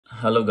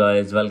Hello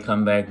guys,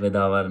 welcome back with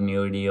our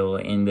new video.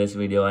 In this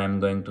video I am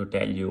going to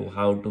tell you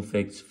how to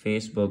fix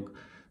Facebook.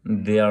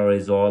 There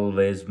is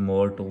always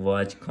more to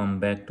watch. Come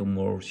back to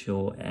more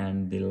show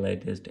and the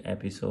latest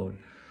episode.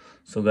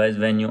 So guys,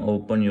 when you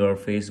open your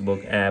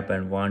Facebook app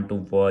and want to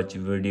watch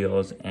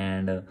videos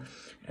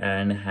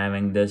and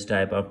having this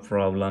type of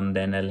problem,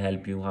 then I'll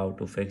help you how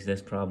to fix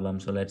this problem.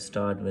 So let's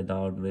start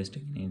without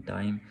wasting any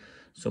time.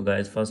 So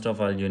guys, first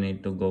of all you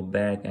need to go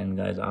back, and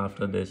guys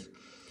after this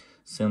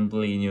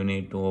simply you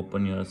need to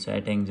open your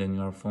settings in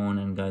your phone,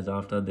 and guys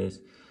after this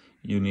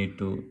you need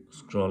to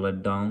scroll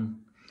it down,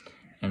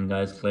 and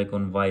guys click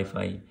on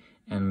Wi-Fi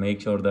and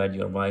make sure that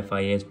your Wi-Fi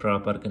is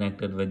proper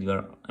connected with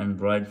your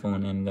Android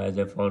phone. And guys,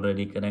 if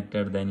already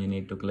connected, then you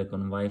need to click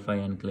on Wi-Fi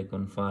and click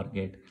on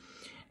forget.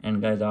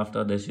 And guys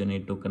after this you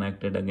need to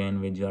connect it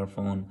again with your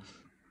phone,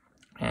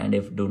 and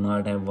if do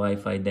not have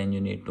Wi-Fi, then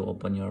you need to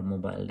open your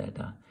mobile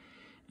data.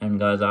 And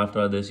guys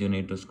after this you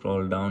need to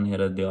scroll down. Here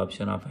is the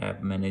option of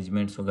app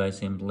management, so guys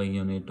simply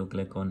you need to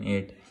click on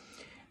it.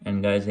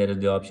 And guys here is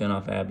the option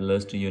of app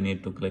list, you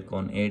need to click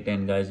on it.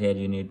 And guys here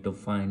you need to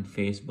find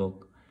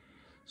Facebook,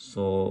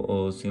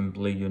 so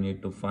simply you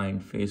need to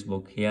find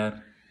Facebook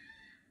here.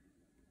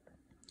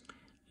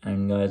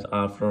 And guys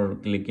after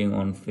clicking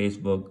on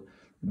Facebook,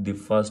 the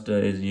first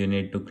is you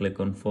need to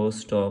click on force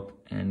stop.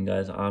 And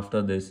guys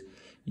after this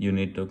you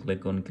need to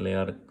click on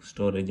clear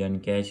storage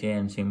and cache,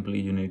 and simply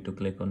you need to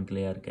click on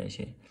clear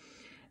cache.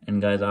 And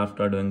guys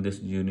after doing this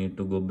you need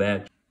to go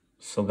back.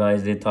 So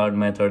guys, the third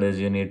method is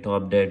you need to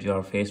update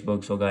your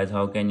Facebook. So guys,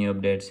 how can you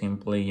update?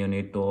 Simply you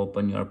need to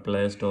open your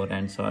Play Store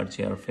and search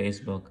your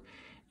Facebook.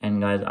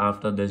 And guys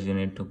after this you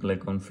need to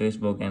click on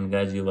Facebook, and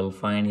guys you will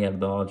find here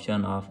the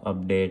option of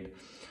update.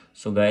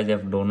 So guys,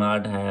 if do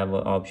not have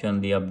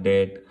option the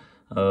update,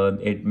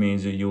 it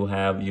means you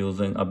have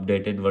using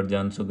updated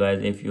version. So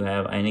guys, if you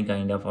have any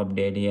kind of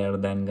update here,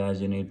 then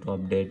guys you need to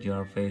update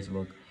your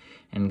Facebook.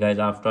 And guys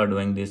after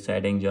doing this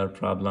settings your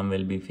problem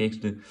will be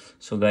fixed.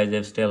 So guys,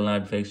 if still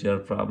not fixed your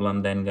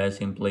problem, then guys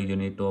simply you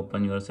need to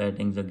open your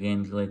settings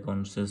again, click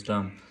on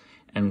system,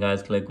 and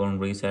guys click on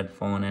reset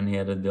phone, and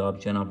here is the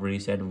option of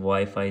reset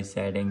Wi-Fi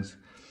settings.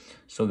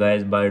 So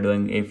guys, by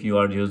doing, if you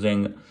are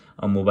using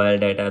a mobile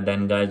data,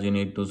 then guys you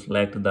need to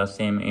select the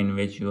same in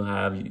which you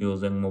have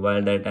using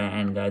mobile data.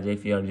 And guys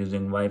if you are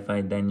using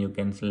Wi-Fi, then you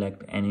can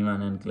select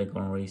anyone and click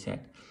on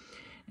reset.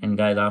 And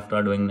guys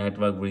after doing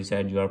network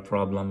reset your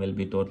problem will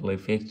be totally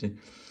fixed.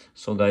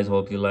 So guys,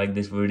 hope you like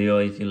this video.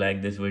 If you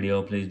like this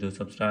video, please do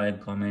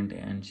subscribe, comment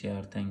and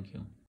share. Thank you.